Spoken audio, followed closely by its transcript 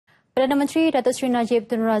Perdana Menteri Datuk Seri Najib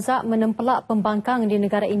dan Razak menempelak pembangkang di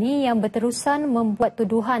negara ini yang berterusan membuat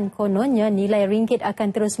tuduhan kononnya nilai ringgit akan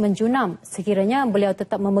terus menjunam sekiranya beliau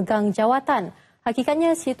tetap memegang jawatan.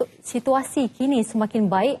 Hakikatnya situasi kini semakin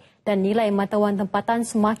baik dan nilai matawang tempatan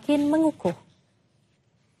semakin mengukuh.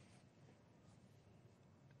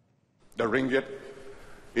 The ringgit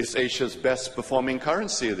is Asia's best performing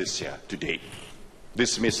currency this year to date.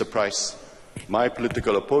 This may surprise my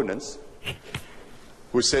political opponents,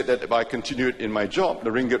 who said that if I continued in my job,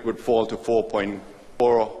 the ringgit would fall to 4.4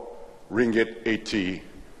 ringgit 80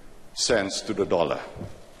 cents to the dollar.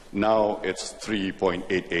 Now it's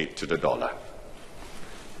 3.88 to the dollar.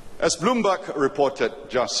 As Bloomberg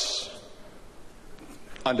reported just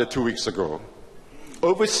under 2 weeks ago,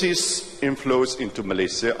 overseas inflows into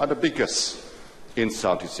Malaysia are the biggest in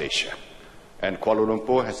Southeast Asia, and Kuala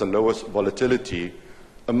Lumpur has the lowest volatility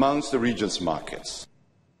amongst the region's markets.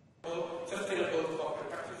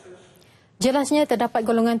 Jelasnya terdapat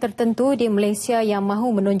golongan tertentu di Malaysia yang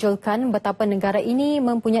mahu menonjolkan betapa negara ini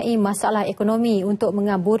mempunyai masalah ekonomi untuk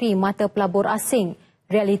mengaburi mata pelabur asing.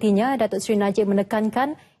 Realitinya, Datuk Seri Najib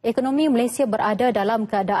menekankan ekonomi Malaysia berada dalam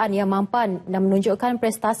keadaan yang mampan dan menunjukkan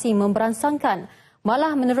prestasi memberansangkan.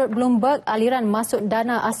 Malah menurut Bloomberg, aliran masuk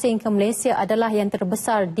dana asing ke Malaysia adalah yang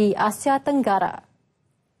terbesar di Asia Tenggara.